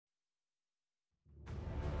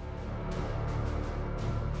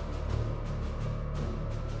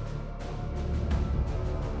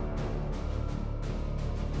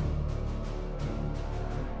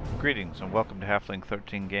Greetings and welcome to Halfling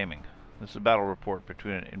 13 Gaming. This is a battle report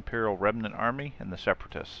between an Imperial Remnant army and the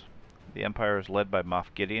Separatists. The Empire is led by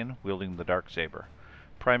Moff Gideon, wielding the Dark Saber.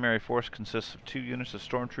 Primary force consists of 2 units of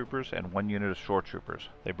Stormtroopers and 1 unit of Shore Troopers.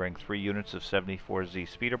 They bring 3 units of 74Z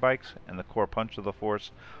speeder bikes, and the core punch of the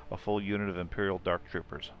force, a full unit of Imperial Dark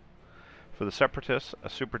Troopers. For the Separatists, a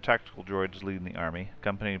super tactical droid is leading the army,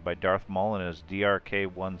 accompanied by Darth Maul and his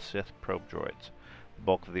DRK-1 Sith probe droids. The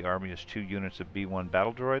bulk of the army is 2 units of B-1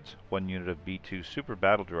 battle droids, 1 unit of B-2 super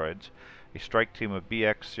battle droids, a strike team of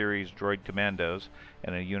BX series droid commandos,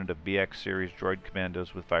 and a unit of BX series droid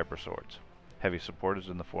commandos with viper swords. Heavy support is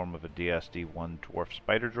in the form of a DSD-1 dwarf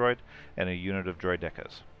spider droid and a unit of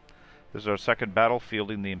droidekas. This is our second battle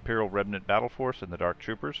fielding the Imperial Remnant battle force and the Dark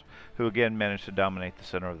Troopers, who again managed to dominate the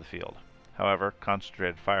center of the field. However,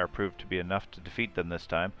 concentrated fire proved to be enough to defeat them this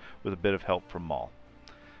time, with a bit of help from Maul.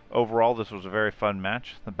 Overall, this was a very fun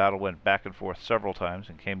match. The battle went back and forth several times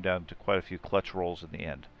and came down to quite a few clutch rolls in the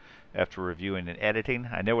end. After reviewing and editing,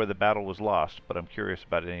 I know where the battle was lost, but I'm curious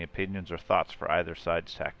about any opinions or thoughts for either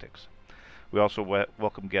side's tactics. We also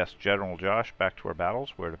welcome guest General Josh back to our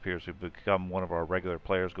battles, where it appears to become one of our regular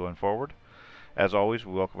players going forward. As always,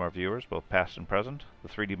 we welcome our viewers, both past and present. The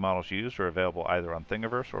 3D models used are available either on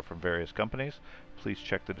Thingiverse or from various companies. Please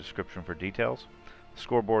check the description for details. The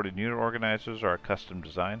scoreboard and unit organizers are a custom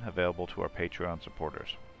design available to our Patreon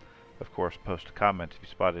supporters. Of course, post a comment if you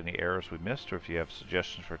spot any errors we missed, or if you have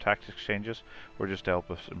suggestions for tactics changes, or just to help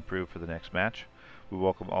us improve for the next match. We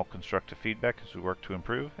welcome all constructive feedback as we work to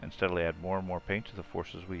improve and steadily add more and more paint to the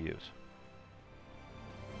forces we use.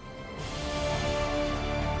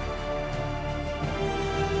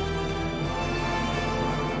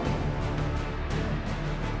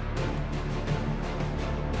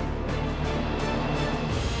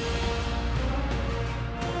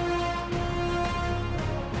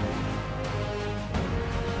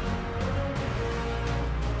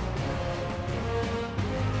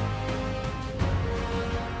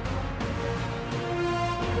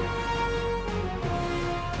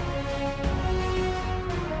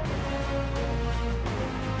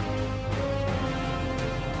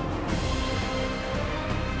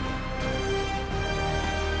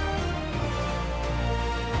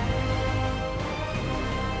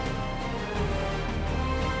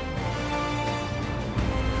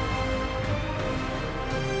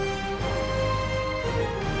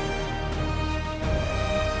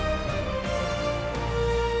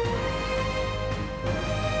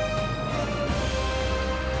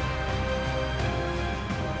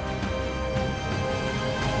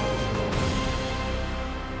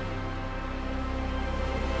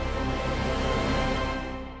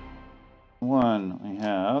 We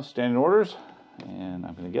have standing orders, and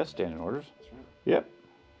I'm going to guess standing orders. That's right. Yep.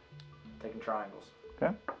 Taking triangles.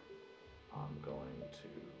 Okay. I'm going to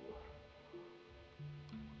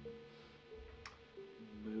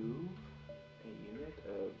move a unit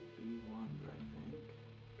of B1s, I think.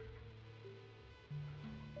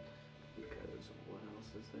 Because what else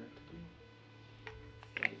is there to do?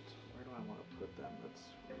 Right. Where do I want to put them? That's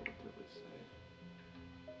relatively safe.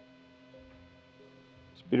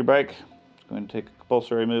 Speeder bike. Going to take a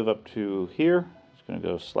compulsory move up to here. It's going to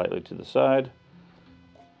go slightly to the side.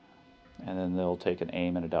 And then they'll take an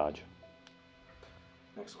aim and a dodge.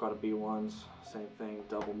 Next squad of B1s, same thing,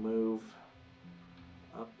 double move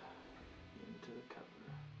up into the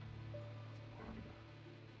cover. 1,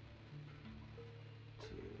 2,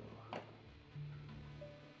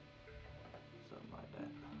 something like that.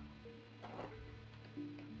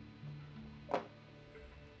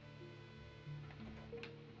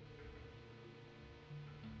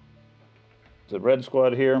 The red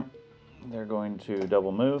squad here, they're going to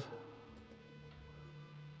double move,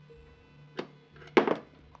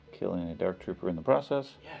 killing a Dark Trooper in the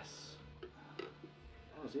process. Yes!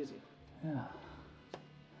 That was easy. Yeah.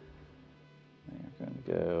 They're going to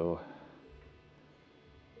go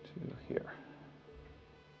to here.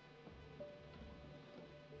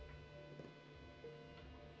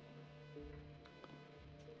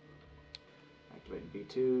 Activating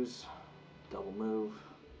B2s, double move,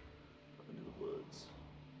 up into the woods.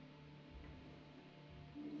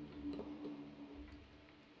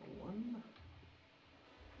 1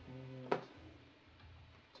 and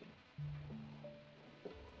 2.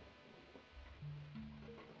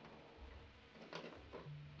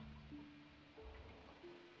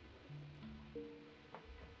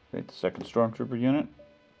 Great, the second Stormtrooper unit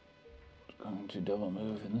is going to double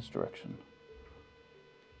move in this direction.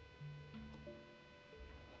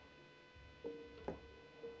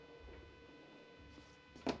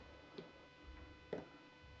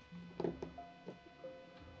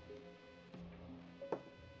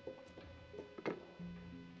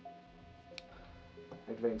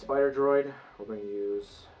 Activating spider droid. We're going to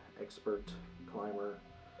use expert climber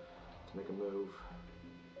to make a move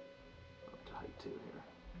up to height 2 here.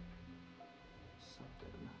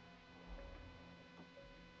 Something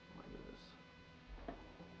like this.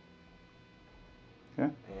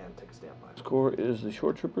 Okay. And take a standby. Score is the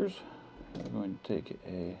short troopers. We're going to take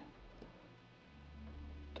a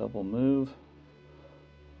double move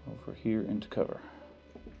over here into cover.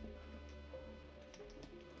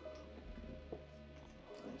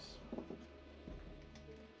 Nice.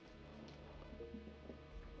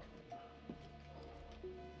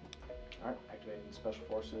 Alright, activating Special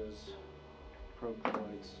Forces, probe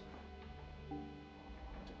droids.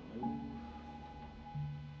 Take a move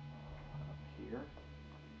up here.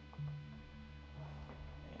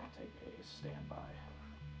 And take a standby.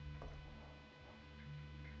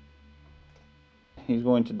 He's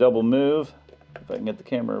going to double move, if I can get the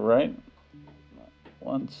camera right.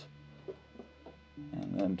 Once,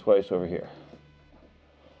 and then twice over here.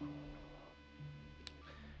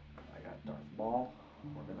 I got Darth Maul.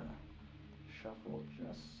 We're going to shuffle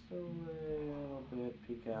just a little bit,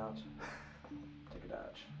 peek out, take a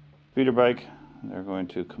dodge. Speeder bike, they're going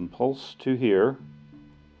to compulse to here.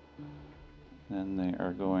 Then they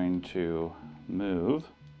are going to move.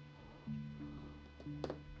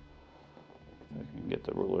 If I can get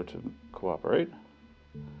the ruler to cooperate.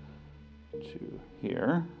 To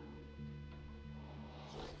here.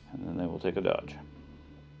 And then they will take a dodge.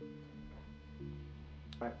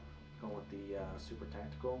 Alright, going with the super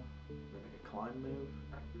tactical. We're going to make a climb move.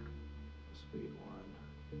 Speed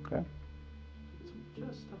 1. Okay.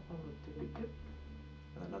 Just up on the tippy tip.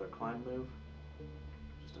 And another climb move.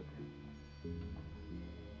 Just up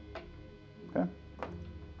here. Okay.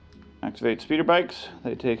 Activate speeder bikes.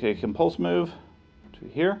 They take a compulse move to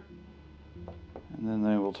here. And then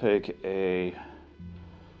they will take a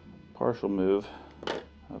partial move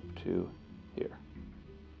up to here.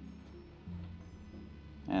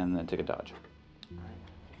 And then take a dodge. Alright.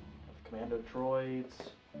 With commando droids,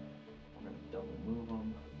 we're going to double move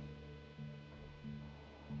them.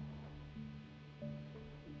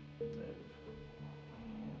 Move.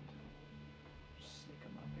 And sneak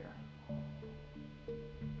them up here.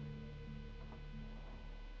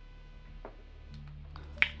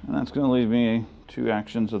 And that's going to leave me 2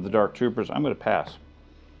 actions of the Dark Troopers. I'm going to pass.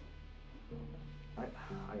 Alright,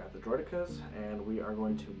 I got the droidicas, and we are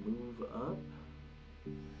going to move up.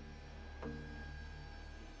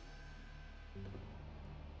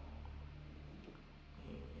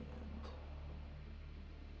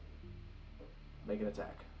 Make an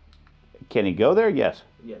attack. Can he go there? Yes.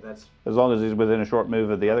 Yeah, that's As long as he's within a short move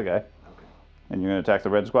of the other guy. okay. And you're going to attack the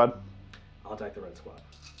red squad? I'll attack the red squad.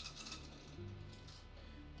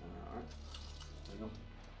 Alright. There you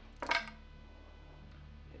go.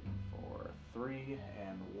 Hitting for 3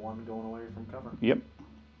 and 1 going away from cover. Yep.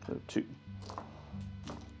 So 2.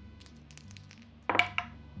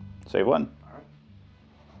 Save 1. Alright.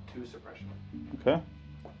 2 suppression. Okay.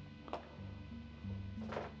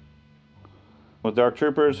 With Dark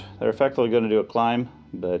Troopers, they're effectively going to do a climb,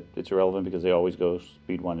 but it's irrelevant because they always go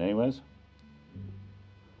speed 1 anyways.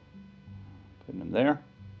 Putting them there.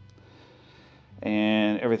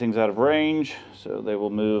 And everything's out of range, so they will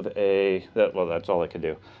move well, that's all they can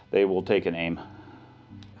do. They will take an aim.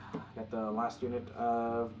 Got the last unit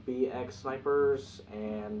of BX snipers,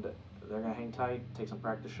 and they're going to hang tight, take some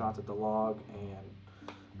practice shots at the log,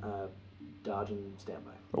 and dodge and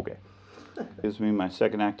standby. Okay. Gives me my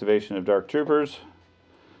second activation of Dark Troopers.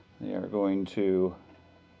 They are going to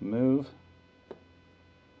move.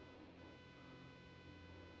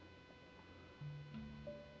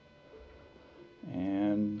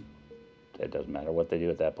 And it doesn't matter what they do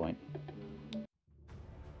at that point.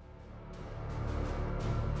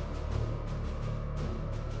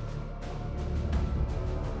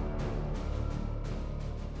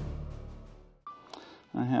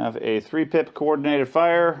 I have a 3-pip coordinated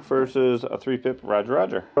fire versus a 3-pip Roger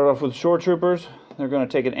Roger. Start off with shore troopers. They're going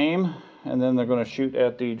to take an aim, and then they're going to shoot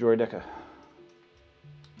at the droideka.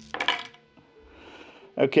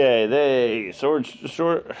 Okay, they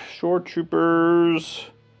shore troopers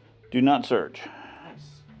do not surge.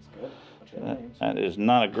 Nice. That's good. What's your names? That is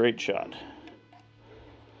not a great shot.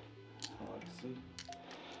 I like to see.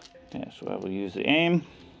 Yeah, so I will use the aim.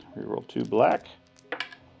 Reroll 2 black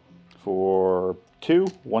for 2.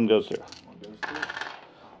 1 goes through. 1 goes through.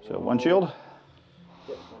 So 1 shield,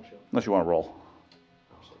 Yep, 1 shield. unless you want to roll.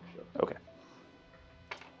 Shield. Okay.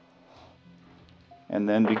 And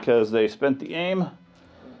then because they spent the aim,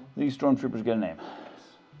 these stormtroopers get an aim.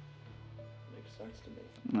 Makes sense to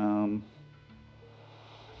me.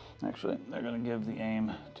 Actually, they're going to give the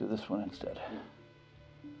aim to this one instead.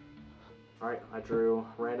 Alright, I drew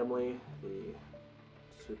randomly the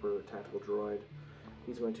super tactical droid.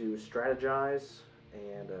 He's going to strategize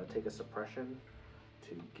and take a suppression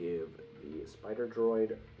to give the spider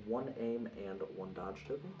droid 1 aim and 1 dodge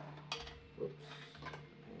token. Whoops.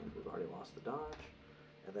 And we've already lost the dodge.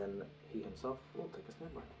 And then he himself will take a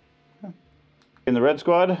standby. Okay. In the red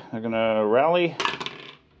squad, they're going to rally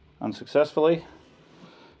unsuccessfully.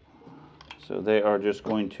 So they are just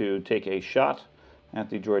going to take a shot at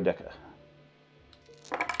the droideka.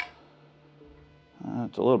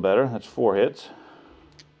 That's a little better. That's 4 hits.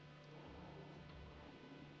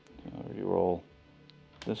 I'll re-roll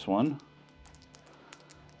this one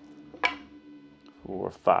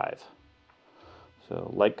for 5.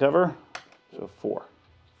 So light cover, so 4.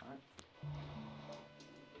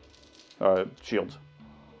 Shields.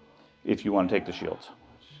 If you want to take the shields. I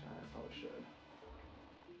probably should.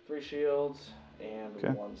 3 shields and Okay.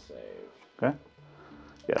 1 save. Okay.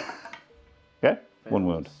 Yeah. Okay. 1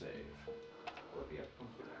 wound. Save.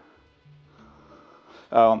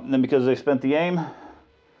 Then because they spent the aim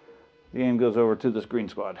goes over to this green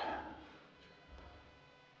squad.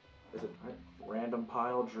 Is it right? Random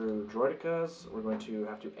pile drew droidekas. We're going to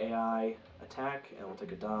have to AI attack, and we'll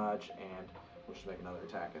take a dodge, and we'll just make another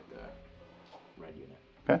attack at the red unit.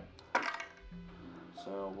 Okay.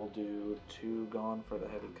 So we'll do 2 gone for the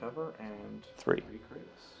heavy cover and 3. 3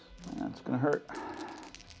 crits. That's gonna hurt.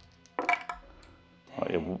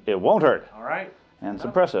 Oh, it won't hurt. All right. And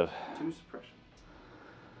suppressive. 2 suppression.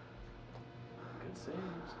 Good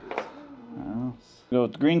saves. Good saves. Go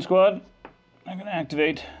with the green squad. I'm going to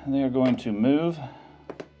activate. They are going to move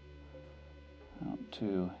out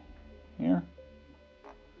to here.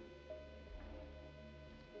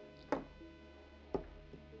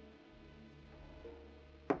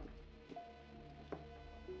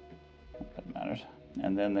 That matters.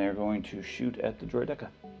 And then they're going to shoot at the droideka.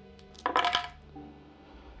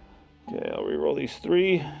 Okay, I'll re-roll these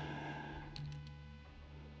 3.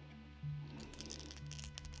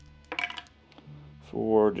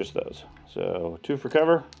 For just those. So 2 for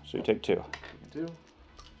cover, so you take 2. 2.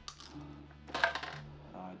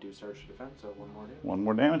 Do search defense, so 1 more damage. 1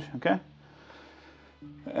 more damage, okay.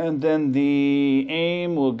 And then the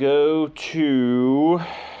aim will go to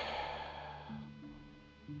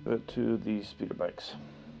the speeder bikes.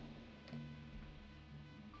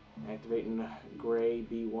 Activating gray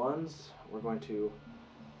B1s. We're going to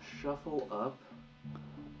shuffle up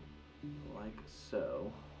like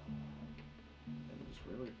so.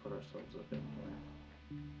 Really put ourselves up in here.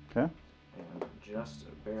 Okay. And just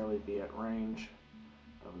barely be at range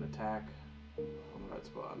of an attack on the red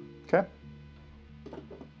squad. Okay.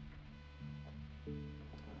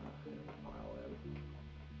 Pile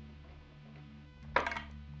in.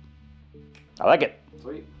 I like it.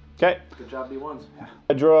 Sweet. Okay. Good job, B1s.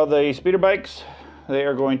 I draw the speeder bikes. They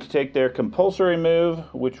are going to take their compulsory move,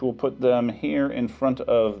 which will put them here in front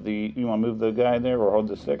of the... You want to move the guy there or hold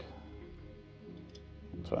the stick?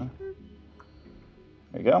 That's fine.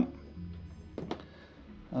 There you go.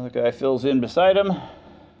 Other guy fills in beside him.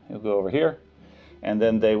 He'll go over here. And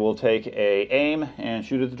then they will take a aim and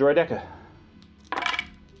shoot at the droideka.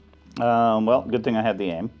 Well, good thing I had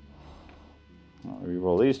the aim. I'll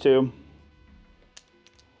re-roll these 2.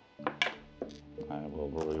 I will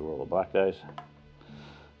re-roll the black dice.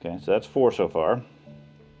 Okay, so that's 4 so far.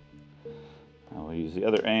 I will use the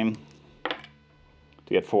other aim to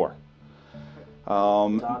get 4.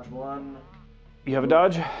 Dodge 1. You have a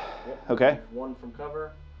dodge? Yep. Okay. 1 from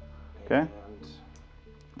cover. Okay. And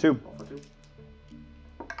 2. roll for 2.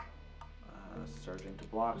 Surging to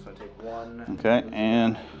block, so I take 1. Okay,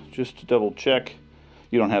 and just to double check,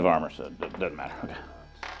 you don't have armor, so it doesn't matter. Okay.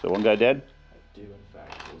 So 1 guy dead? I do, in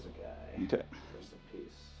fact, lose a guy. Okay. Rest in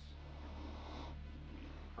peace.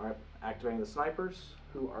 Alright, activating the snipers,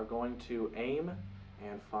 who are going to aim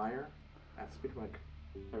and fire at the speeder bike.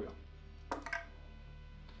 There we go.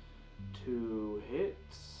 2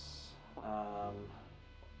 hits.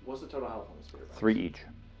 What's the total health on the speeder bike? 3 each. Is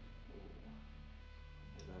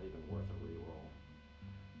that even worth a reroll?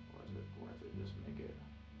 Or is it worth it just make it?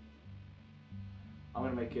 I'm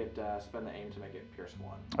gonna make it spend the aim to make it pierce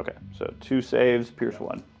 1. Okay, so 2 saves, pierce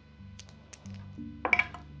 1.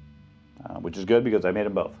 Which is good because I made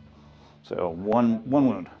them both. So one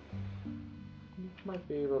wound. You might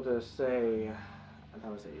be able to say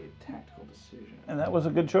that was a tactical decision. And that was a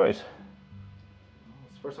good choice.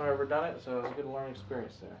 It's the first time I've ever done it, so it was a good learning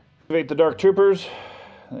experience there. Activate the Dark Troopers.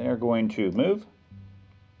 They are going to move.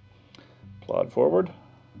 Plod forward.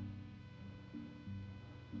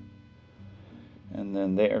 And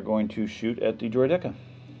then they are going to shoot at the droideka.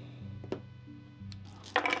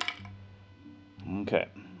 Okay,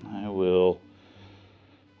 I I will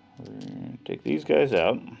take these guys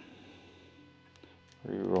out.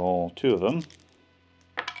 Reroll 2 of them.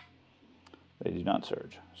 They do not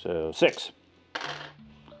surge. So 6.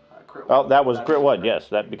 Oh, that was crit 1. Yes,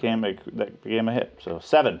 that became a hit. So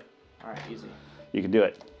 7. All right, easy. You can do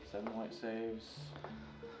it. 7 white saves.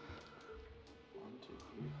 1, 2,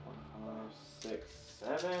 3, 4, 5, 6,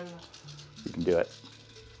 7. You can do it.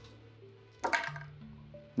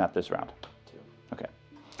 Not this round. 2. Okay.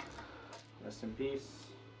 Rest in peace.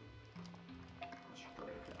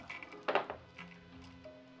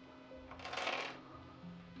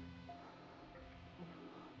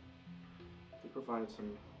 They provided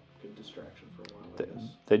some good distraction for a while, I guess.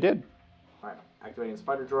 They did. Alright, activating the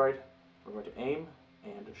spider droid. We're going to aim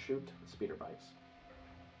and shoot the speeder bikes.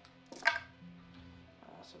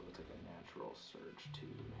 So we'll take a natural surge to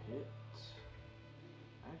hit.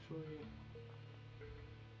 Actually,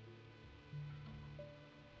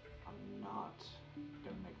 I'm not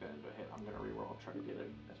going to make that into a hit. I'm going to reroll, try to get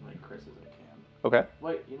as many crits as I can. Okay.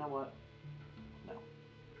 Wait, you know what? No.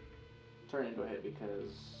 Turn it into a hit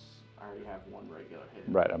because I already have 1 regular hit.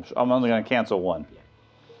 Right. I'm only going to cancel 1.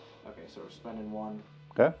 Yeah. Okay, so we're spending 1.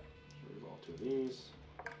 Okay. Reroll 2 of these.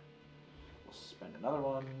 We'll spend another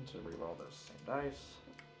 1 to reroll those same dice.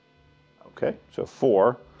 Okay. So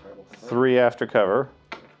 4. 3 after cover.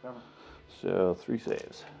 So 3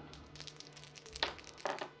 saves.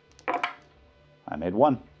 I made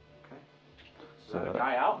 1. Okay. So that a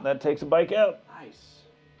guy out? That takes a bike out. Nice.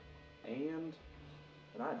 And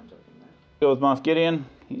an item token there. Go with Moff Gideon.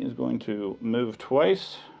 He is going to move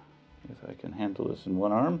twice. If I can handle this in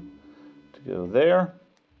 1 arm. To go there.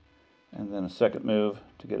 And then a second move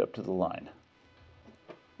to get up to the line.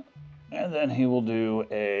 And then he will do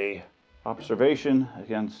a observation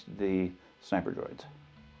against the sniper droids.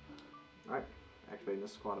 Alright, activating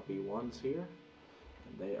this squad of B1s here.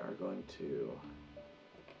 And they are going to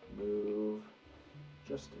move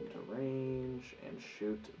just into range and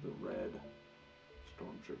shoot the red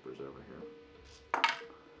stormtroopers over here.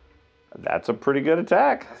 That's a pretty good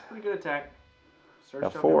attack. That's a pretty good attack. Surge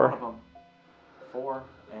Got token 4. one of them. 4,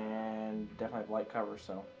 and definitely have light cover,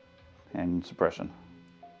 so. And suppression.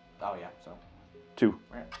 Oh yeah, so. 2.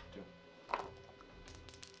 Right,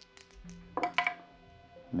 2.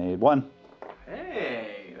 Made 1.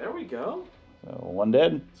 Hey, there we go. So 1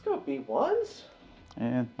 dead. Let's go B1s.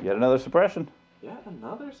 And yet another suppression. Yet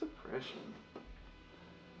another suppression.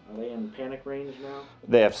 Are they in panic range now?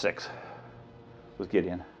 They have 6 with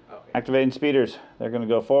Gideon. Okay. Activating speeders. They're going to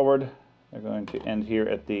go forward. They're going to end here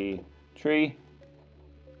at the tree.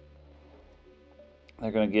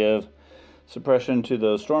 They're going to give suppression to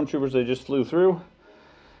those stormtroopers they just flew through.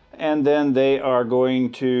 And then they are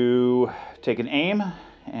going to take an aim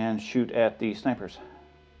and shoot at the snipers.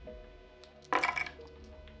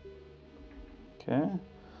 Okay.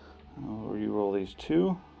 I'll re-roll these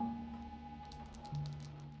 2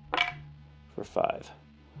 for 5.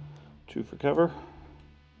 2 for cover.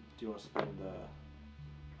 Do you want to spend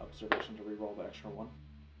the observation to reroll the extra 1?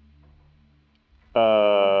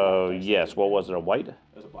 Yes. What was it? A white? It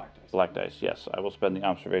was a black dice. Black dice. Yes. I will spend the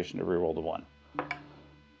observation to reroll the 1.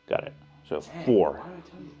 Got it. So Dang, 4. Why did I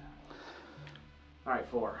tell you that? All right,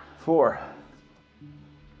 4. 4.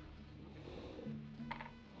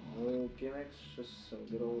 No gimmicks, just some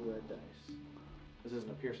good old red dice. This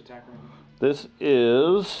isn't a pierce attack or anything? This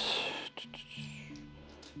is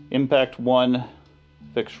impact 1,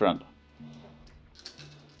 fixed front.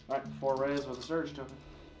 All right, 4 res with a surge token.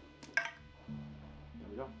 There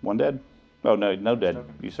we go. 1 dead. Oh no, no dead.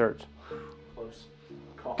 Token. You searched. Close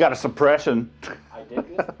call. Got a suppression. I did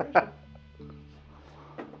get a suppression.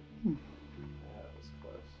 That was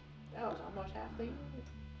close. That was almost half the unit.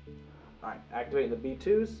 Alright, activating the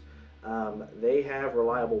B2s. They have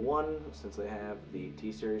reliable 1 since they have the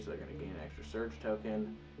T-Series, so they're going to gain an extra surge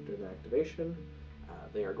token during the activation.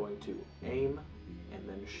 They are going to aim and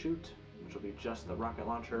then shoot, which will be just the rocket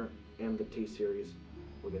launcher, and the T-Series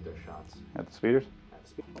will get their shots. At the speeders. At the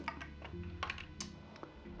speed.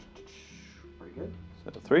 Pretty good.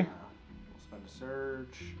 So 3. We'll spend a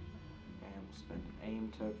surge, and we'll spend an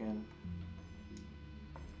aim token.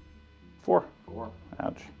 4. 4.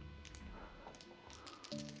 Ouch.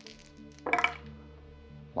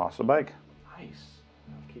 Lost a bike. Nice.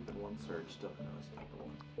 I'm keeping 1 surge still in this type of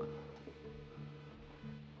 1.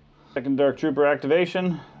 Second Dark Trooper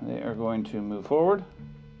activation. They are going to move forward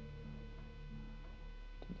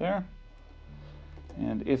to there.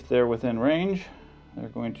 And if they're within range, they're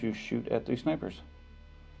going to shoot at the snipers.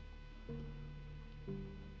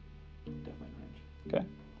 Definitely in range. Okay.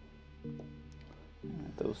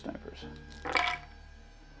 At those snipers.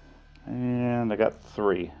 And I got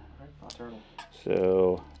 3. turtle.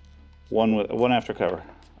 So one after cover.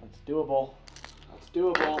 That's doable. That's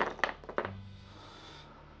doable.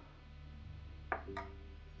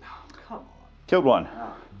 Oh, come on. Killed one.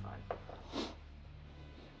 Oh, fine.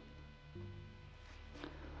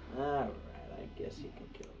 Alright, I guess you can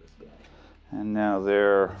kill this guy. And now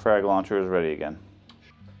their frag launcher is ready again.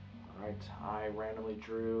 Alright, I randomly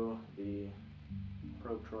drew the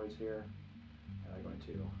probe droids here, and I'm going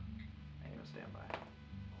to aim and stand by.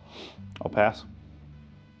 I'll pass.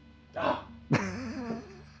 Ah! I'm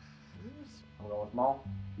going with Maul.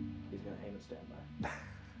 He's going to aim and stand by.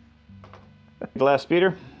 The last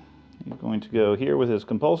speeder, he's going to go here with his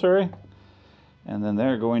compulsory, and then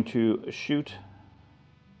they're going to shoot.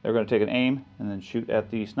 They're going to take an aim and then shoot at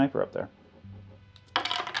the sniper up there. The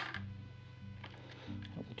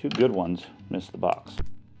two good ones missed the box.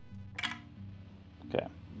 Okay.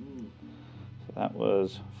 So that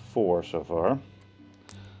was 4 so far.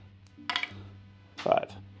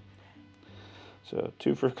 5. So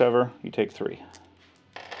 2 for cover, you take 3.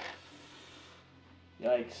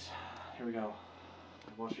 Yikes. Here we go.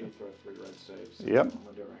 I want you to throw 3 red saves. Yep. I'm going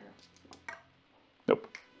to do it right here.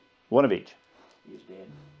 Nope. 1 of each. He's dead.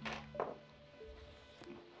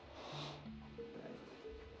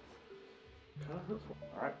 Kind of hurtful.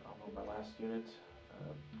 Alright, I'll move my last unit.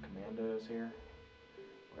 Commando is here.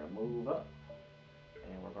 We're going to move up.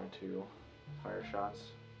 And we're going to fire shots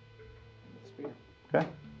with the spear. Okay.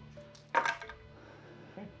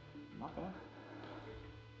 Okay, knock it out.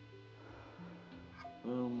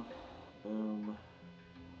 Boom, boom.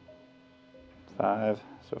 5,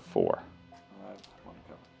 so 4. 5, 1 to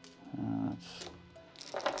cover. That's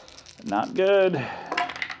not good.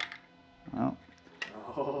 Well,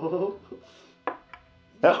 Oh.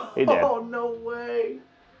 oh, he did. Oh, no way.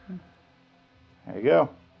 There you go.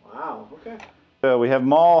 Wow, okay. So we have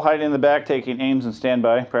Maul hiding in the back, taking aims and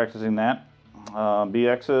standby, practicing that.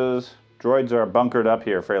 BXs, droids are bunkered up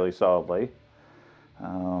here fairly solidly.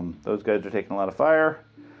 Those guys are taking a lot of fire.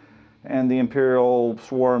 And the Imperial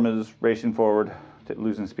swarm is racing forward,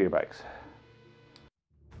 losing speeder bikes.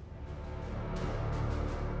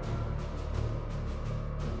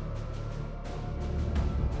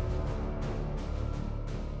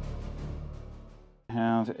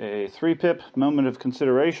 Have a 3-pip moment of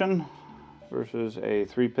consideration versus a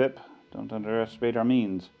 3-pip. Don't underestimate our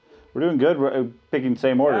means. We're doing good. We're picking the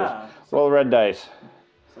same orders. Yeah, Roll the red dice.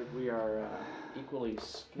 It's like we are equally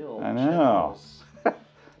skilled. I know.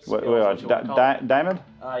 Skills, Diamond?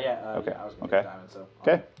 Yeah. Okay. I was going to Okay. use diamond, so.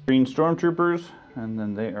 Okay. Green stormtroopers, and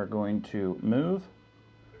then they are going to move.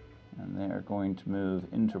 And they are going to move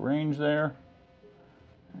into range there.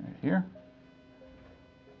 Right here.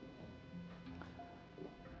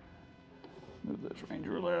 Move this range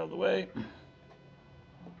ruler out of the way.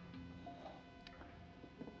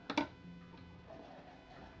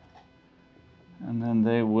 And then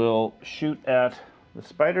they will shoot at the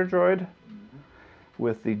spider droid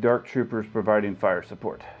with the dark troopers providing fire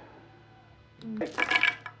support.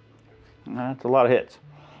 That's a lot of hits.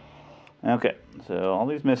 Okay, so all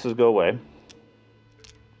these misses go away.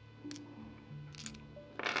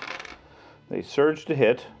 They surge to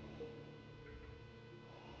hit.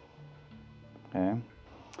 Okay.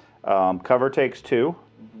 Cover takes 2.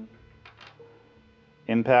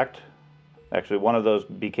 Impact. Actually, one of those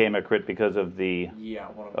became a crit because of the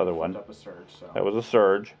one of other one. Up a surge, so. That was a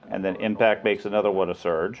surge, and then impact makes another one a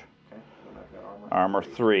surge. Okay, go back to that Armor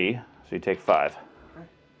 3, so you take 5.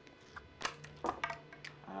 Okay.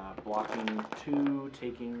 Blocking 2,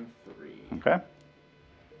 taking 3. Okay. Alright.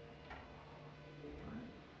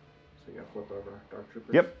 So you gotta flip over Dark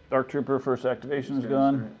Troopers? Yep, Dark Trooper first activation is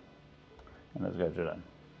gone, Right. and those guys are done.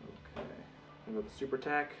 Okay. And with the super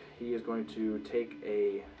attack, he is going to take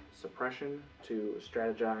a suppression to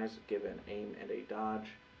strategize, give an aim and a dodge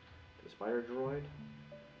to the spider droid.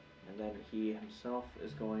 And then he himself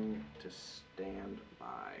is going to stand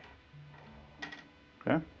by.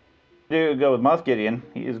 Okay. To go with Moff Gideon,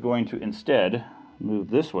 he is going to instead move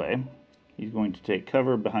this way. He's going to take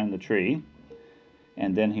cover behind the tree,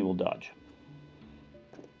 and then he will dodge.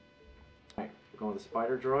 Alright, we're going with the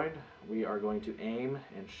spider droid. We are going to aim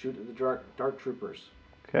and shoot at the dark troopers.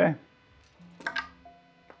 Okay. Yikes.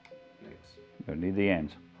 Gonna need the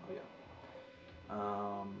aims. Oh yeah.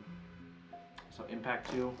 So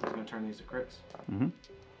impact 2 is going to turn these to crits. Mm-hmm. And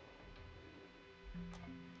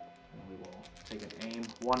we will take an aim,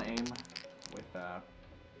 1 aim with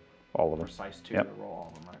All of them. precise 2 Yep. to roll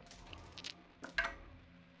all of them, right?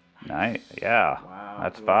 Nice. Yeah. Wow.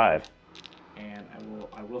 That's good. 5. And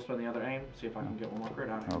I will spend the other aim, see if I can get one more crit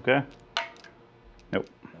out of him. Okay. Nope.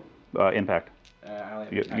 Impact. I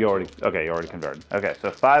only have You already converted. Okay,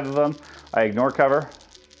 so 5 of them. I ignore cover.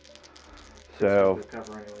 So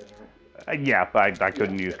cover anyways, right? yeah, I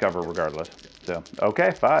couldn't use cover regardless. So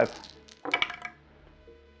okay, 5.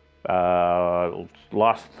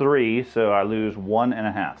 Lost 3, so I lose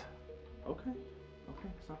 1.5. Okay.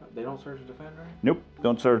 It's not bad. They don't surge to defend, right? Nope,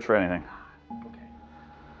 don't search for anything.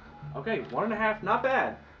 Okay, 1.5, not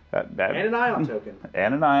bad. That, And an ion token.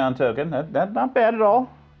 And an ion token. That's not bad at all.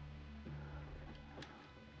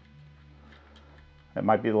 That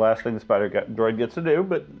might be the last thing the spider droid gets to do,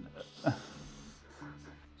 but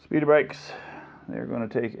speeder bikes. They're going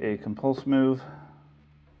to take a compulse move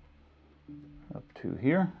up to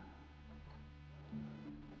here.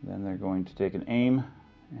 Then they're going to take an aim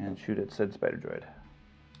and shoot at said spider droid.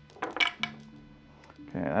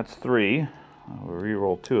 Okay, that's 3. I'll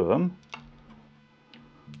re-roll 2 of them.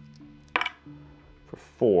 For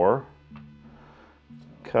 4.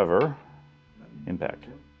 Cover. Impact.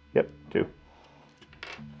 Yep, 2.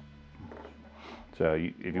 So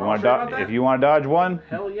if you want to dodge 1,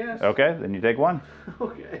 hell yes. Okay, then you take 1.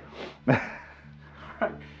 Okay.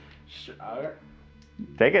 Alright. Sure.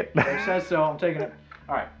 Take it. It says so, I'm taking it.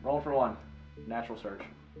 Alright, roll for 1. Natural surge.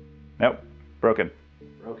 Nope. Broken.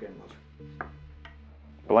 Broken.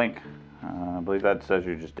 Blank. I believe that says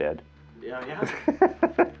you're just dead. Yeah.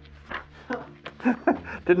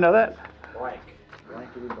 Didn't know that? Blank.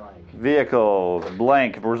 Blankety blank. Vehicles.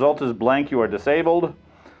 Blank. If the result is blank, you are disabled.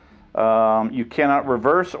 You cannot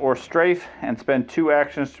reverse or strafe and spend 2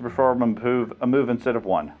 actions to perform a move instead of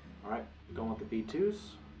 1. Alright, going with the B2s.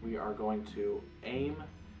 We are going to aim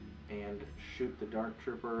and shoot the Dark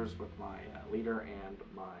Troopers with my leader and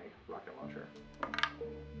my rocket launcher.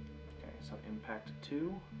 Okay, so impact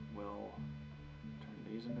 2 will turn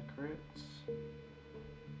these into crits.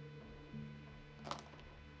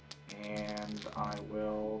 And I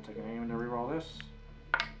will take an aim to reroll this.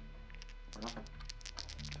 For nothing.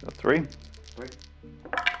 So 3. 3.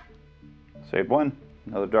 Save 1.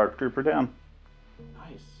 Another Dark Trooper down.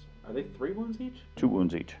 Nice. Are they 3 wounds each? 2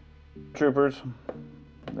 wounds each. Troopers.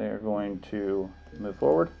 They're going to move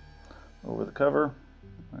forward over the cover.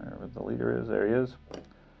 Wherever the leader is, there he is.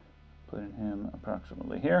 Putting him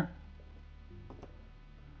approximately here.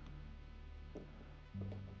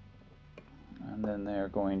 And then they're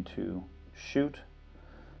going to shoot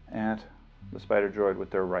at the spider droid with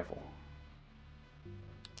their rifle.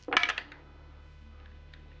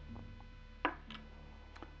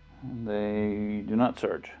 And they do not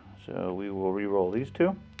surge, so we will re-roll these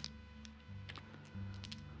 2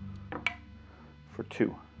 for 2.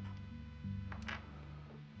 Did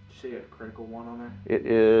you say a critical 1 on there? It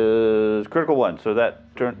is critical 1, so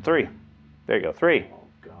that turned 3. There you go, 3. Oh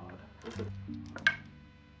god.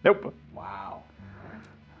 Nope. Wow.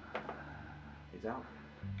 Right. He's out.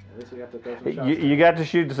 At least we got to throw some shots. You got to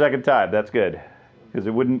shoot the second time. That's good, because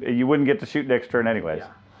you wouldn't get to shoot next turn anyways.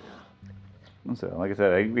 Yeah. So, like I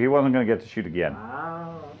said, he wasn't going to get to shoot again.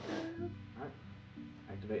 Wow. Okay. Alright.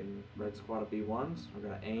 Activating red squad of B1s. We're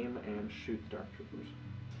going to aim and shoot the Dark Troopers.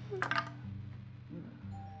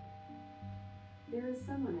 There is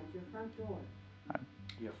someone at your front door.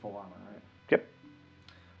 You have full armor, right? Yep.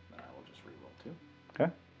 I will just reroll 2.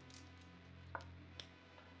 Okay.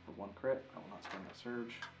 For 1 crit, I will not spend that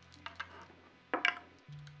surge.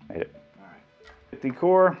 Made it. Alright. At the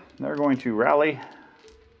core, they're going to rally,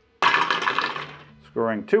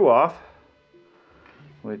 scoring 2 off,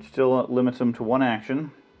 which still limits them to 1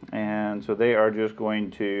 action. And so they are just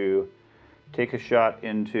going to take a shot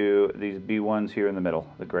into these B1s here in the middle,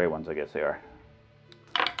 the gray ones, I guess they are.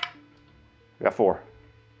 We got 4.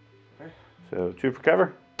 Okay. So 2 for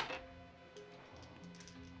cover.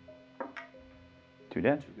 2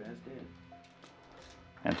 dead. 2 guys dead.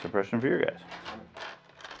 And suppression for your guys.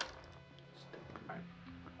 Alright.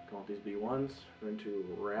 Going with these B1s. We're going to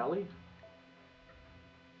rally.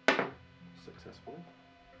 Successfully.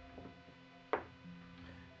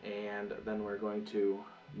 And then we're going to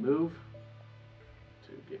move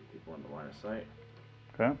to get people in the line of sight.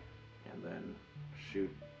 Okay. And then shoot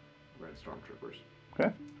red stormtroopers.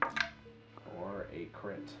 Okay. Or a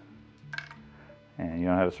crit. And you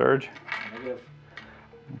don't have a surge? Negative.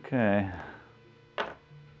 Okay.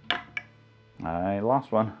 I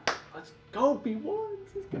lost 1. Let's go,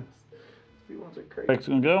 B1s! B1s are crazy. It's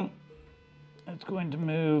going to go. It's going to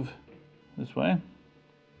move this way.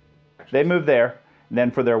 They move there. And then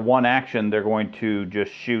for their 1 action, they're going to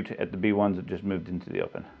just shoot at the B1s that just moved into the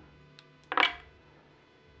open.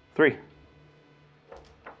 3.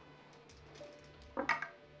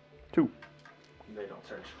 2. They don't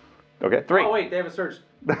surge. Okay, 3. Oh, wait, they have a surge.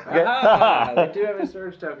 Okay. Aha, they do have a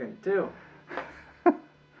surge token, too.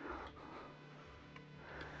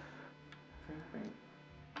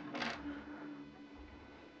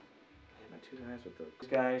 my two guys with these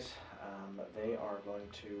guys, they are going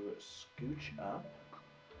to scooch up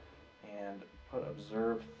and put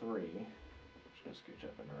observe 3. Just gonna scooch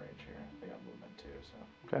up into range here. They got movement too, so.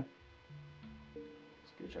 Okay.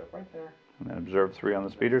 Scooch up right there. And then observe 3 on the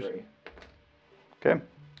speeders. 3. Okay.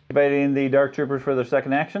 Activating the Dark Troopers for their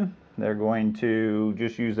second action. They're going to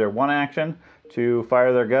just use their one action to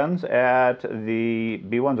fire their guns at the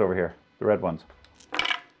B1s over here, the red ones.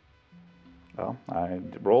 Well,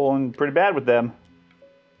 I'm rolling pretty bad with them.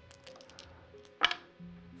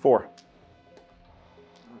 4.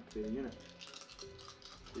 To be the unit.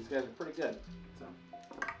 These guys are pretty good. So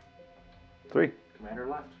 3. commander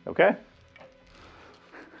left. Okay.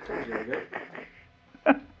 Told you they were good.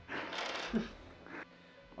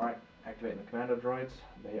 Alright, activating the commando droids.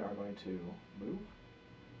 They are going to move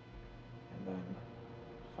and then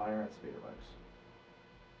fire at speeder bikes.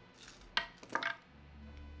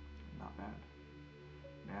 Not bad.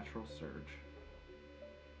 Natural surge.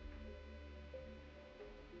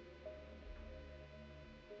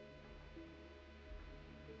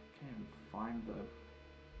 Can't even find the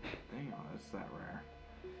thing on it. It's that rare.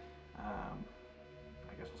 I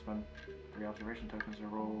guess we'll spend 3 observation tokens to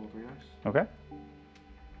roll 3 dice. Okay.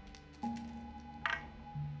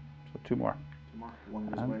 So 2 more. 2 more. 1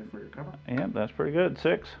 goes away for your cover. Yep, that's pretty good.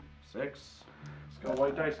 6. 6. Let's go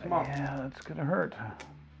white dice. Come on. Yeah, that's gonna hurt.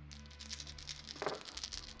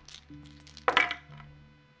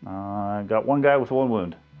 I got 1 guy with 1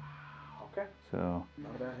 wound. Okay. So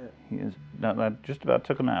Not a bad hit. he is not just about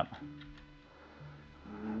took him out.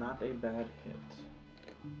 Not a bad hit.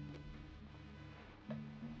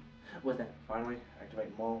 With that, finally,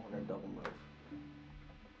 activate Maul and then double move.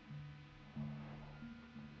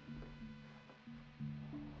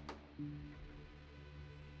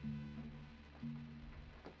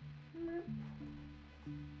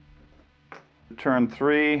 Turn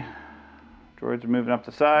 3. Droids are moving up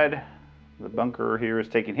the side. The bunker here is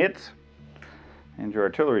taking hits. And your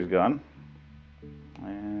artillery's gone.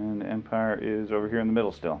 And Empire is over here in the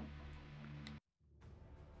middle still.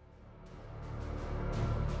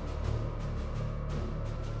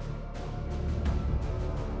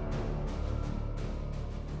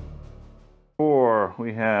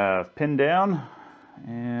 We have pinned down,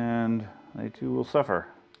 and they too will suffer.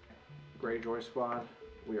 Greyjoy squad,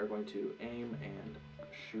 we are going to aim and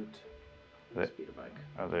shoot the speeder bike.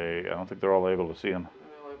 Are they? I don't think they're all able to see them. Are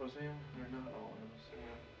they all able to see him? They're not all able to see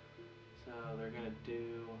him. So they're gonna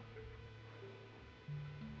do.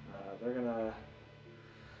 They're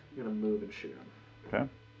gonna move and shoot him. Okay.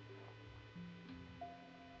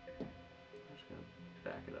 I'm just gonna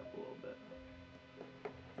back it up a little bit.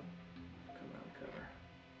 Come out of cover.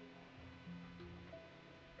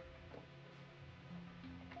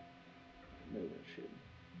 Move and shoot.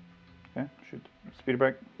 Okay. Shoot the speeder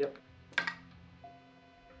bike. Yep.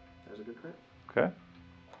 There's a good crit. Okay.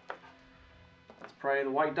 Let's pray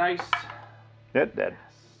the white dice. Dead. Okay.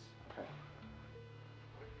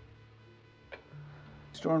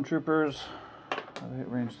 Stormtroopers. Have they hit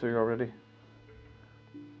range 3 already?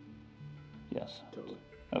 Yes. Totally.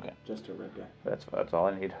 Okay. Just a red guy. That's all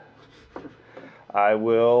I need. I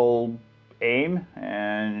will aim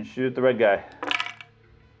and shoot at the red guy.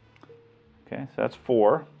 Okay, so that's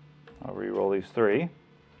 4. I'll re-roll these 3.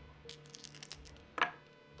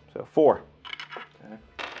 So 4. Okay.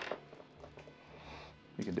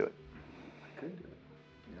 You can do it. I could do it.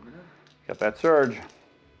 You never know. Got that surge.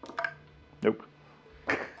 Nope.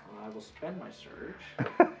 I will spend my surge.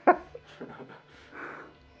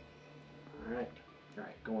 Alright,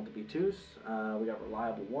 going with the B2s. We got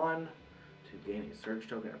reliable 1 to gain a surge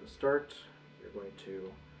token at the start. We're going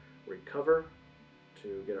to recover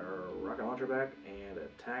to get our rocket launcher back and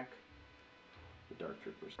attack the Dark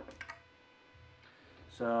Troopers.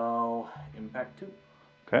 So, impact 2.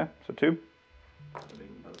 Okay, so 2.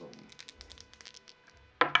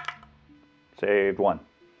 Saved 1.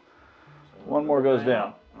 So 1 more goes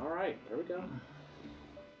down. Alright, there we go.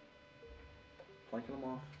 Flanking them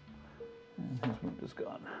off. And his move is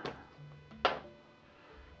gone.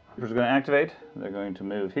 Troopers are going to activate. They're going to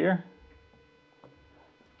move here.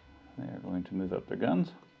 They're going to move up their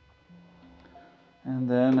guns. And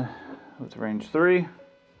then, with range 3,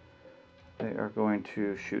 they are going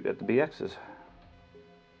to shoot at the BXs.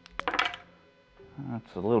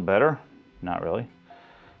 That's a little better. Not really.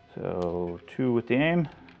 So 2 with the aim.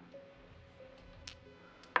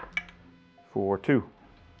 For 2.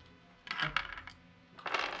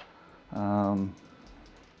 I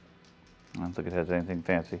don't think it has anything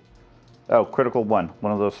fancy. Oh, critical 1.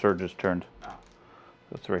 One of those surges turned. Oh.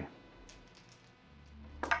 So 3.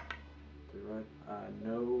 3 good.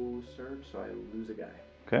 No surge, so I lose a guy.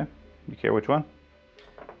 Okay. You care which one?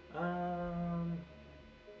 There's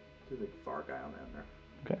a far guy on the end there.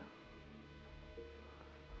 Okay.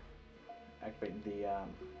 Activating the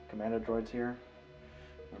commando droids here.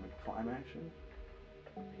 Remember climb action.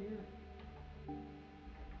 Up here.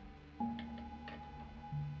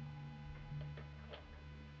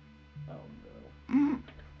 Oh no.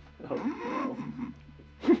 Oh no.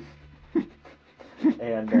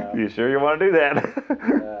 And You sure you want to do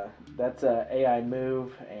that? that's a AI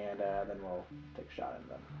move, and then we'll take a shot at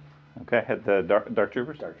them. Okay, hit the dark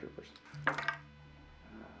troopers. Dark troopers.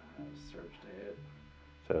 Surge to hit.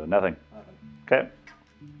 So nothing. Nothing. Okay.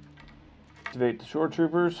 Activate the shore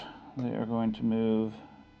troopers. They are going to move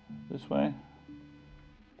this way.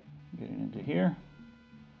 Getting into here.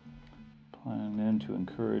 Planning in to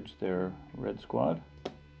encourage their red squad.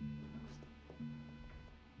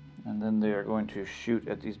 And then they are going to shoot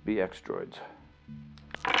at these BX droids.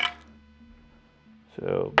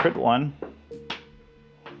 So crit 1.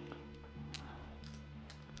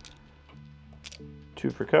 2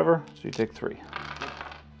 for cover, so you take 3.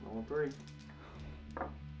 Roll 3.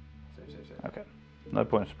 Save. Okay. Another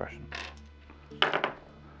point of suppression. Thank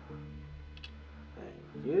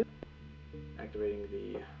you. Activating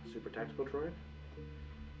the super tactical droid.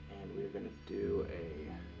 And we're going to do a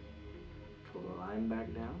climb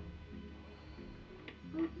back down.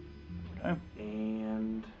 Okay.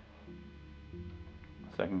 And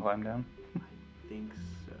Second climb down. I think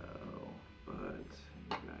so, but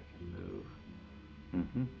I can move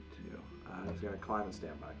Mm-hmm. too. He's going to climb and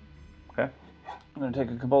stand by. Okay. I'm going to take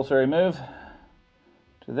a compulsory move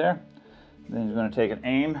to there. Then he's going to take an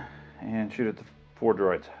aim and shoot at the 4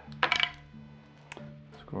 droids.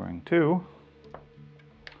 Scoring 2.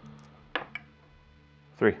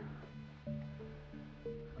 3.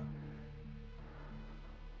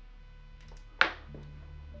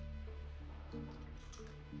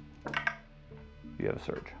 You have a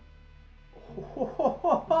surge.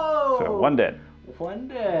 So 1 dead. 1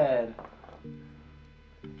 dead. That's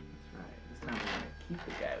right. This time I'm going to keep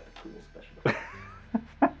the guy with the cool special effect.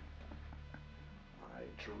 I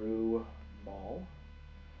drew Maul,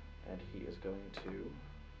 and he is going to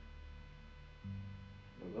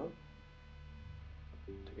move up.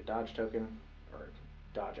 Take a dodge token, or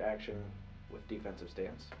dodge action with defensive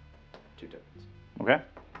stance. 2 tokens. Okay.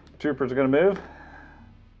 Troopers are going to move.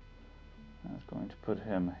 That's going to put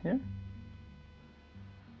him here.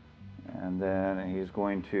 And then he's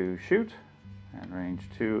going to shoot. And range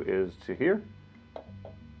 2 is to here.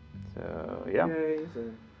 So, yeah. Okay,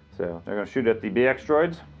 So they're going to shoot at the BX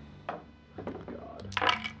droids. God.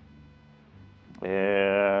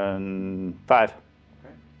 And 5.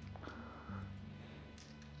 Okay.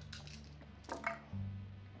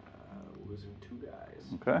 Losing 2 guys.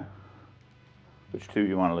 Okay. Which 2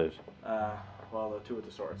 you want to lose? Well, the 2 with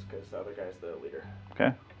the swords, because the other guy's the leader.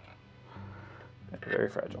 Okay. They're very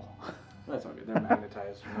fragile. That's all good. They're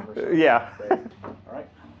magnetized, remember? So Yeah. Alright,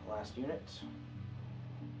 last unit.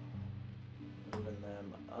 Moving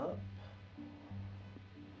them up.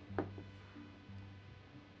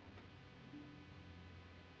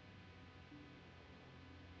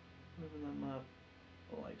 Moving them up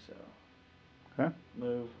like so. Okay.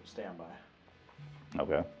 Move, stand by.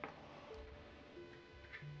 Okay.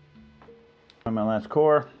 On my last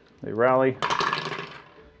core, they rally,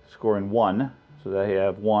 scoring 1, so they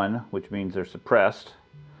have 1, which means they're suppressed.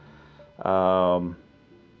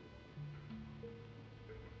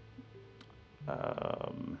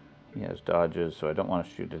 He has dodges, so I don't want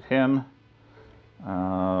to shoot at him.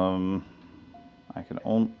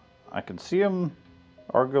 I can see him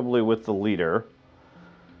arguably with the leader,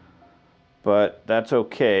 but that's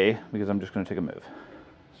okay because I'm just going to take a move.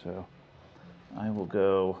 So I will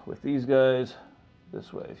go with these guys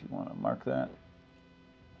this way if you want to mark that.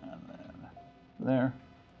 And then there.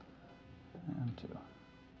 And 2.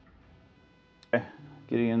 Okay.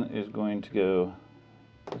 Gideon is going to go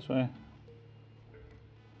this way.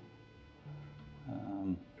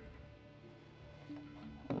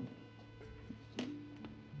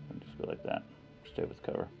 Just go like that. Stay with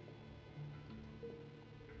cover.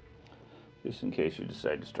 Just in case you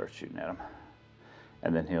decide to start shooting at him.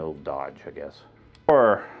 And then he'll dodge, I guess.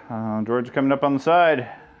 Or droids are coming up on the side.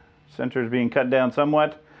 Center is being cut down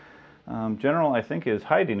somewhat. General, I think, is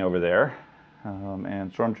hiding over there.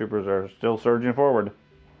 And stormtroopers are still surging forward.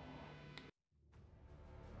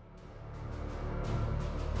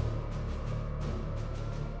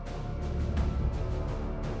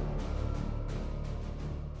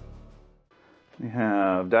 We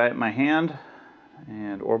have Die at My Hand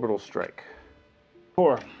and Orbital Strike.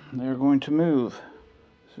 4. They're going to move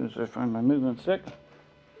As soon as I find my movement stick,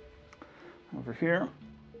 over here,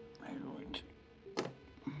 I'm going to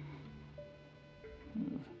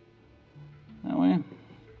move that way,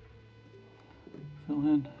 fill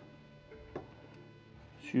in,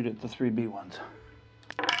 shoot at the 3B ones.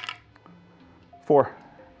 4.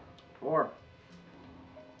 4.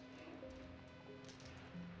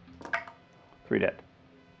 3 dead.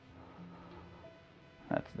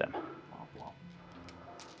 That's them.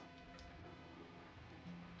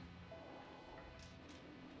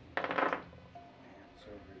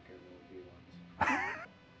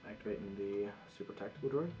 Activating the super tactical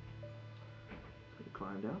droid. So we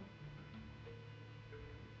climb down.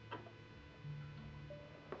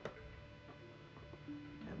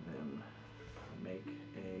 And then make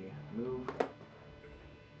a move.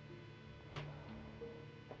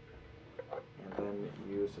 And then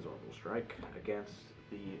use his orbital strike against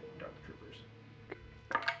the Dark Troopers.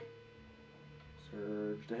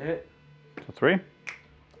 Surge to hit. So 3.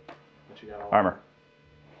 But you got all Armor.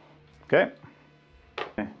 Okay.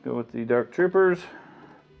 Okay. Go with the Dark Troopers.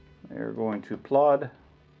 They're going to plod.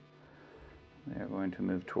 They're going to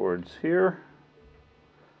move towards here.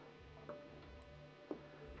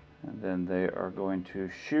 And then they are going to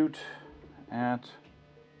shoot at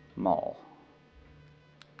Maul.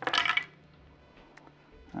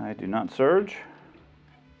 I do not surge.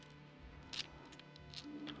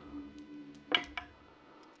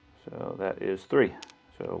 So that is 3.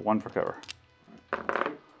 So 1 for cover.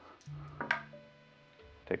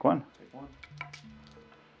 Take 1. Take 1.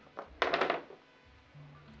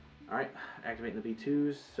 Alright, activating the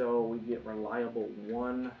B2s, so we get reliable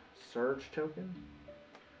 1 surge token.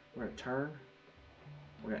 We're going to turn.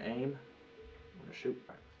 We're going to aim. We're going to shoot.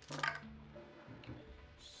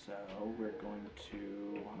 So we're going to,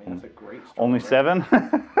 I mean, that's a great start. Only already. 7?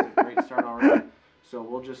 That's a great start already. So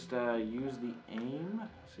we'll just use the aim.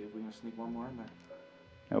 See if we can sneak 1 more in there.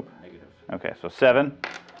 Nope. Negative. Okay, so 7.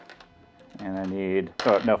 And I need,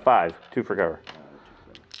 oh, no, 5. 2 for cover. 2 for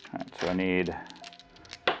cover. Alright, so I need...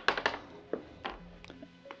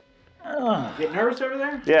 Get nervous over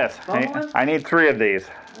there? Yes, Fumbling? I need 3 of these.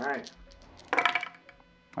 Alright.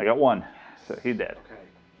 I got 1, so he's dead. Okay.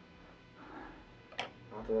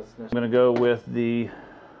 Not that that's I'm necessary. going to go with the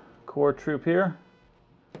core troop here.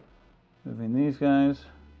 Moving these guys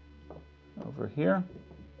over here.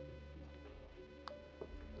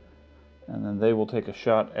 And then they will take a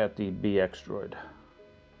shot at the BX droid.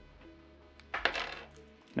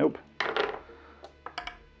 Nope.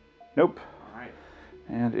 Nope. Alright.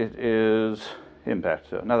 And it is impact,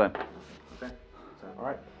 so nothing. Okay. So,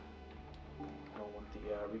 alright. Going with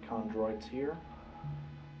the recon droids here.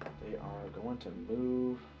 They are going to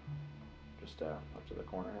move just up to the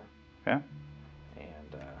corner Okay.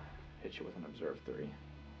 and hit you with an observe 3.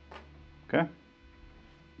 Okay.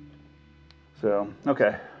 So,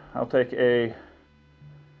 okay. I'll take a, I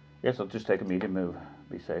guess I'll just take a medium move,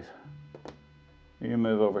 be safe. Medium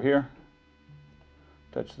move over here,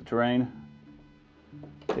 touch the terrain,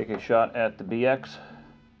 take a shot at the BX.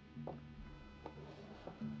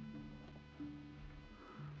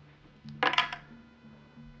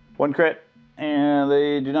 One crit, and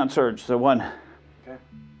they do not surge, so 1. Okay.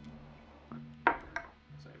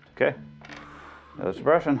 Saved. Okay, no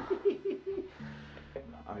suppression.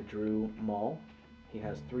 I drew Maul. He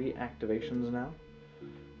has 3 activations now.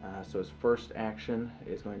 So his first action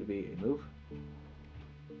is going to be a move.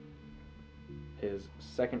 His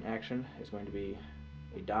second action is going to be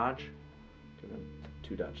a dodge. Give him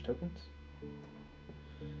 2 dodge tokens.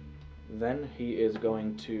 Then he is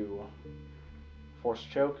going to force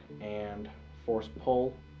choke and force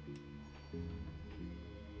pull. He's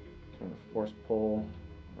going to force pull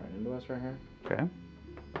right into us right here. Okay.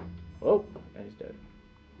 Oh, and he's dead.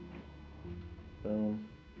 Boom.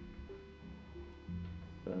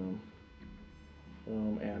 Boom.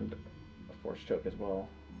 Boom, and a force choke as well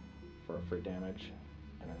for free damage.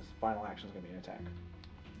 And then his final action is going to be an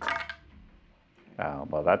attack.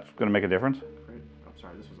 Well, that's going to make a difference. Great. Oh,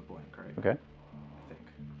 sorry, this was a blank, right? Okay. I think.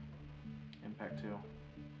 Impact 2.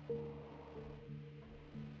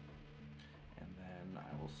 And then I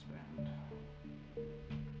will spend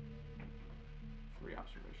 3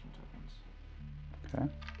 observation tokens. Okay.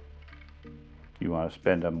 You want to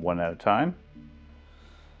spend them 1 at a time?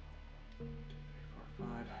 2, 3, 4,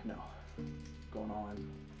 5. No. Going all in.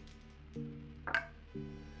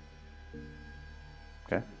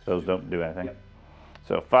 Okay. Those don't do anything. Yep.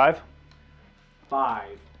 So 5.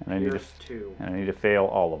 5. And I need to, Pierce 2. and I need to fail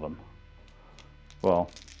all of them. Well,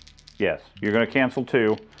 yes. You're going to cancel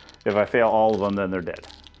 2. If I fail all of them, then they're dead.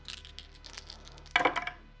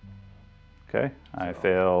 Okay. I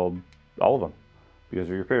failed all of them. Because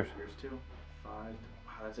of your pierce. Pierce 2. 5. Wow,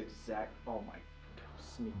 that's exact. Oh my.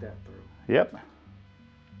 Sneak that through. Yep.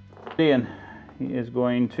 Gideon, he is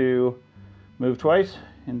going to move twice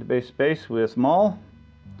into base space with Maul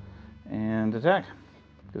and attack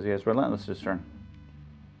because he has Relentless this turn.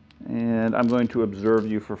 And I'm going to observe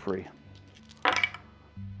you for free.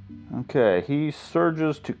 Okay, he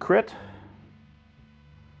surges to crit.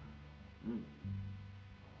 And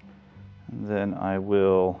then I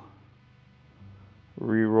will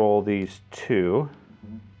re-roll these 2.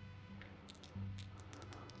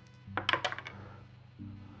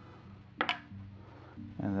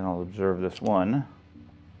 And then I'll observe this 1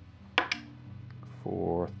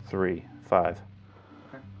 for 3, 5.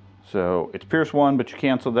 Okay. So it's Pierce 1, but you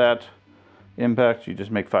cancel that impact. You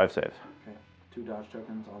just make 5 saves. Okay. 2 dodge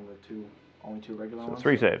tokens on the 2, only 2 regular ones.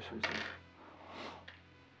 3 saves. 3 saves.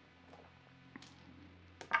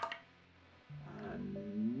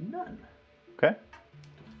 None. Okay.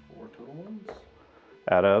 4 total wounds.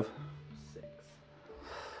 Out of 6.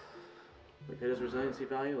 We've hit his resiliency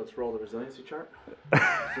value. Let's roll the resiliency chart.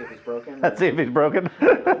 See if it's broken. Let's see if he's broken.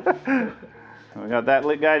 We got that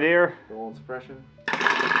lit guy here. Roll and suppression.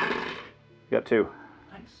 Got 2.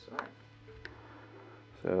 Nice. All right.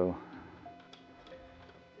 So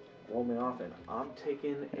Roll me off, and I'm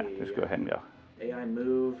taking a just go ahead and go. AI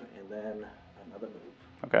move and then another move.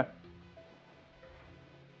 Okay.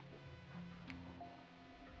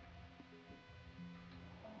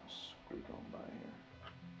 Squeak on by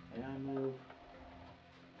here. AI move.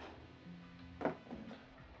 And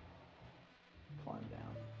climb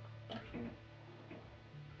down. Actually,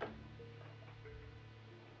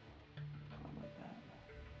 climb like that.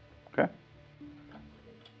 Okay.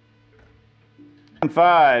 And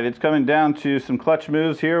 5. It's coming down to some clutch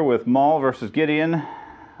moves here with Maul versus Gideon.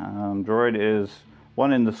 Droid is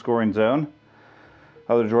 1 in the scoring zone.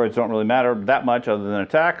 Other droids don't really matter that much other than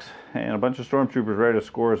attacks, and a bunch of stormtroopers ready to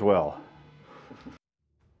score as well.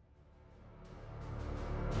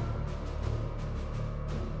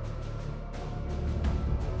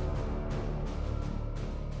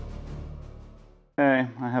 Okay,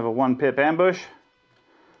 I have a 1 pip ambush,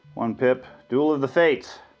 1 pip duel of the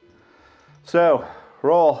fates. So,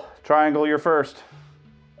 roll. Triangle, you're first.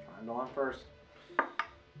 Triangle on first. All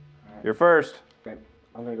right. You're first. Okay.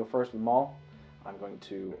 I'm going to go first with Maul. I'm going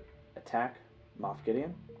to attack Moff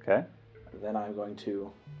Gideon. Okay. Then I'm going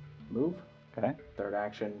to move. Okay. Third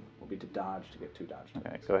action will be to dodge to get 2 dodge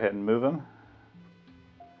tokens. Okay, go ahead and move them.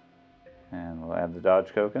 And we'll add the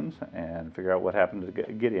dodge tokens and figure out what happened to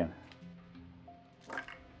Gideon. Alright.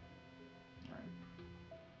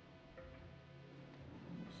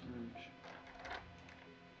 Surge.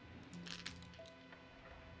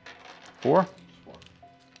 4? Just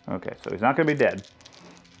 4. Okay, so he's not going to be dead.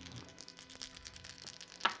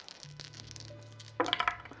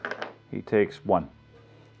 He takes 1.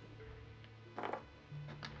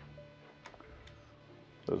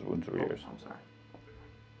 Those wounds were yours. I'm sorry.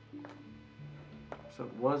 So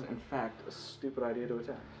it was, in fact, a stupid idea to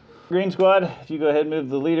attack. Green squad, if you go ahead and move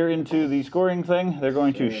the leader into the scoring thing, they're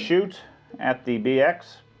going to shoot at the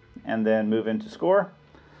BX and then move into score.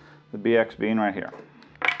 The BX being right here.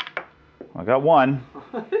 I got 1.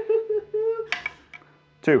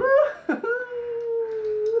 2.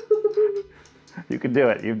 You can do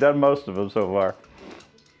it. You've done most of them so far.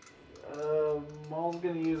 Maul's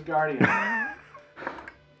gonna use Guardian.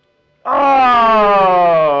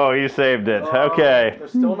 Oh, you saved it. Okay.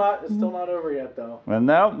 It's still not over yet, though. Well,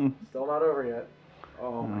 no. Still not over yet.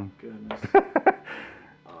 Oh my goodness.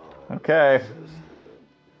 Okay.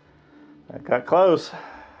 That got close.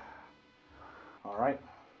 All right.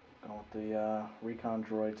 Going with the recon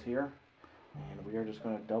droids here, and we are just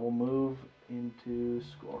going to double move into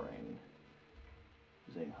scoring.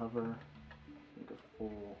 Using hover, make a full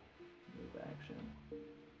move action.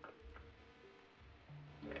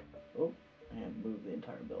 Oh, and move the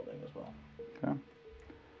entire building as well. Okay.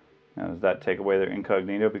 Now, does that take away their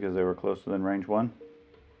incognito because they were closer than range 1?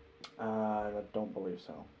 I don't believe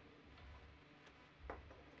so.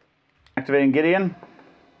 Activating Gideon.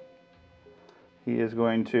 He is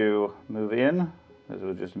going to move in. This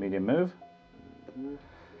was just a medium move.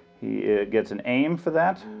 He gets an aim for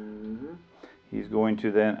that. He's going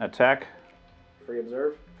to then attack. Free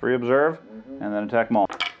observe. Free observe, and then attack Maul.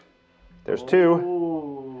 There's 2.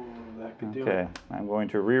 Ooh, that could do it. Okay, I'm going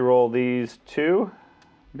to re-roll these 2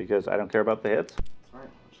 because I don't care about the hits. That's right.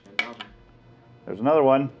 I'm just going to dodge him. There's another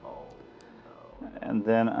one. Oh, no. And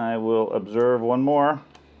then I will observe 1 more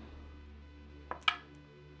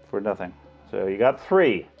for nothing. So you got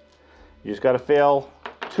 3. You just got to fail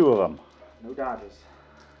 2 of them. No dodges.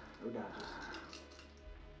 No dodges.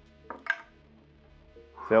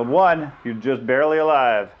 Failed one. You're just barely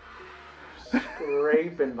alive.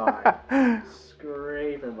 Scraping by.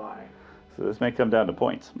 Scraping by. So this may come down to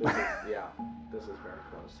points. Yeah, this is very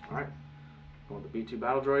close. Alright. Going with the B2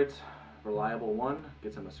 battle droids. Reliable 1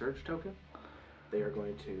 gets him a surge token. They are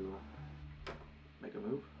going to make a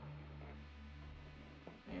move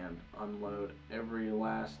and unload every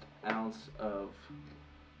last ounce of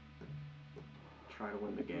try to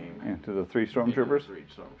win the game. Into the 3 stormtroopers? 3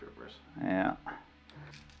 stormtroopers. Yeah.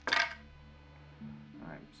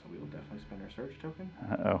 Alright, so we will definitely spend our surge token.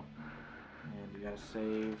 Uh-oh. And you gotta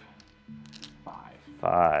save 5.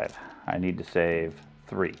 5. I need to save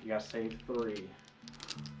 3. You gotta save 3. Here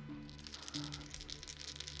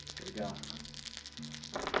we go.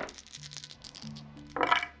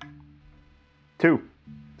 2.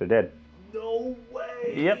 They're dead. No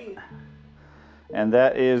way! Yep. And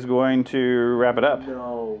that is going to wrap it up.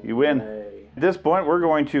 No You win. way. At this point, we're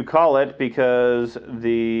going to call it because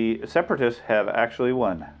the Separatists have actually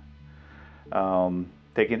won.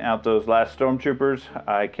 Taking out those last stormtroopers,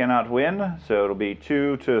 I cannot win, so it'll be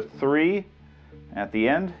 2-3 at the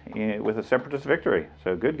end with a Separatist victory.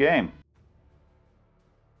 So good game.